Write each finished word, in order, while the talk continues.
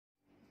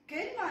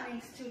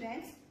morning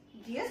students.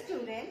 Dear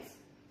students,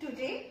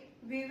 today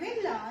we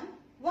will learn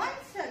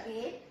once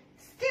again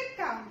skip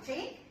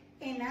counting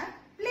in a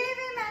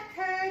playway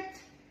method.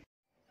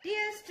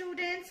 Dear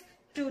students,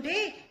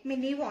 today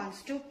Minnie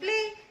wants to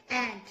play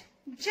and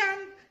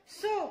jump.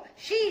 So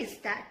she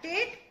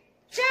started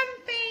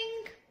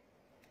jumping.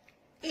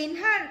 In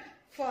her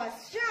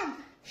first jump,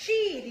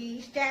 she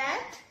reached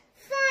at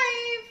 5.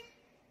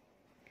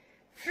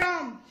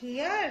 From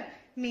here,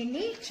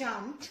 Minnie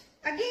jumped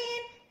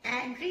again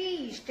and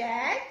reached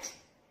at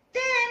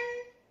 10.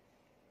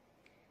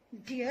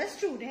 Dear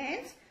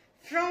students,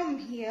 from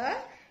here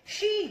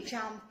she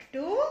jumped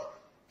to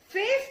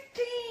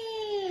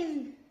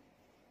 15.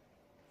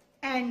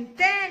 And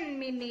then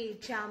Minnie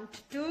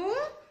jumped to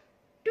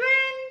 20.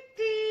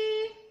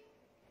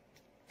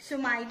 So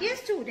my dear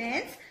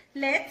students,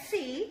 let's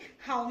see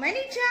how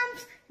many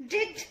jumps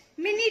did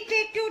Minnie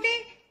take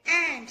today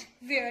and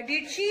where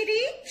did she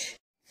reach?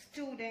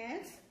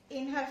 Students,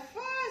 in her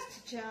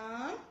first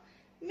jump,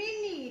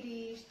 Minnie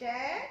reached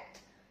at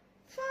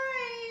 5.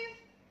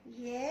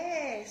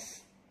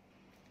 Yes.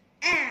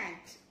 And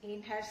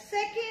in her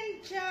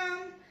second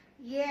jump,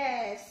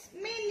 yes,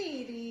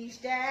 Minnie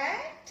reached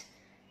at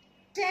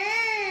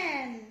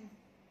 10.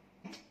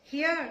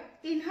 Here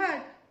in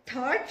her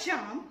third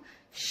jump,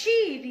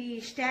 she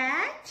reached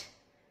at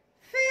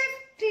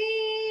 15.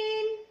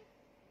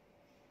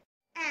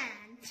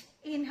 And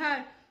in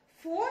her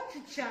fourth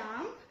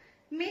jump,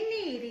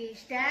 Minnie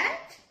reached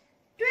at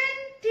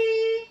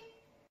 20.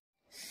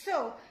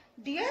 So,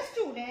 dear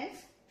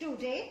students,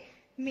 today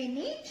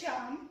Minnie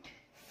jumped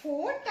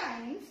 4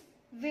 times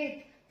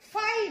with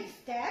 5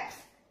 steps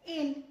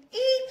in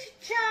each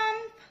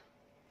jump.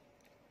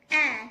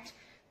 And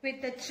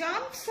with the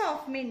jumps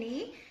of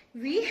Minnie,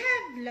 we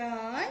have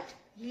learned,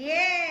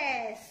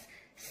 yes,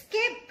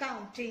 skip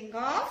counting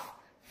of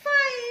 5.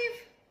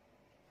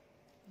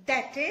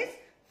 That is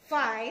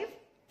 5,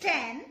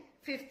 10,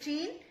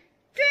 15, 20.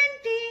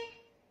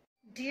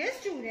 Dear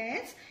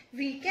students,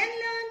 we can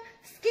learn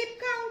skip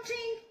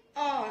counting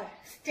or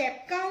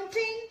step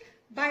counting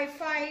by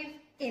 5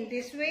 in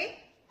this way.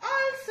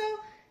 Also,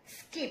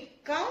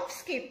 skip, count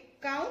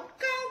count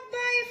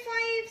by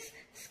 5s.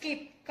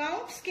 Skip,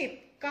 count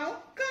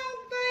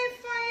by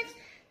 5s.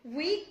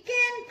 We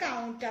can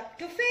count up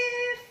to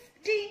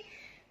 50.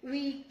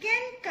 We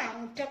can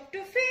count up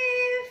to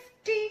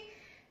 50.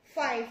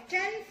 5,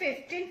 10,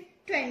 15,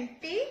 20,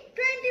 25.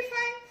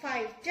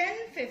 5, 10,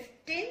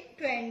 15,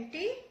 20,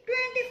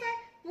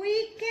 25. We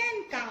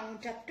can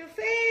count up to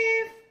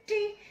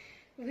 50.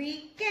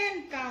 We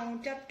can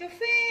count up to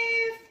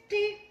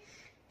 50.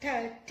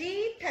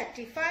 30,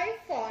 35,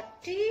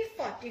 40,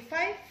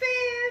 45,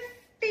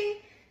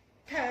 50.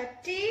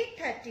 30,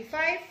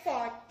 35,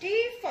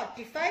 40,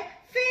 45,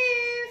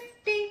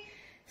 50.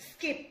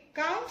 Skip,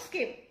 count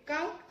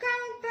count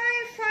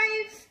by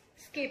 5s.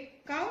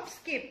 Skip, count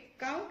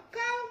count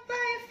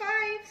by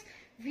 5s.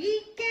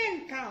 We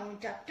can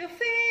count up to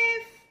 50.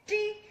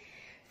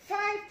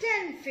 5,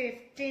 10,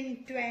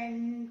 15,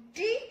 20,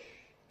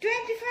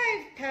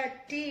 25,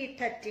 30,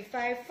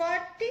 35,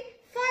 40,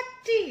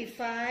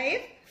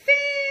 45,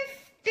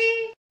 50.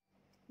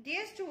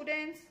 Dear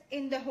students,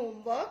 in the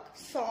homework,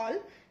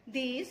 solve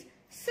these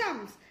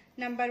sums.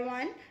 Number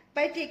 1,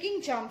 by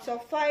taking jumps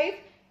of 5,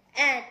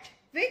 at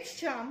which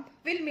jump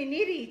will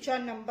Minnie reach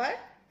on number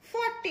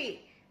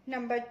 40?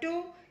 Number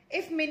 2,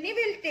 if Minnie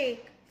will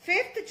take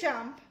 5th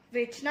jump,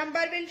 which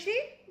number will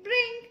she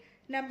bring?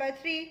 Number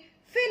 3,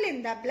 fill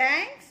in the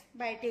blanks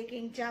by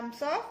taking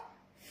jumps of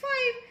 5,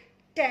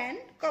 10,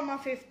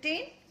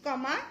 15,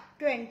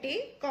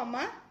 20,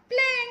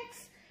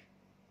 blanks.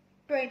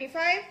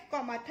 25,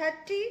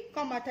 30,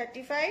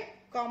 35,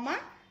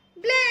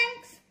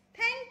 blanks.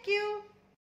 Thank you.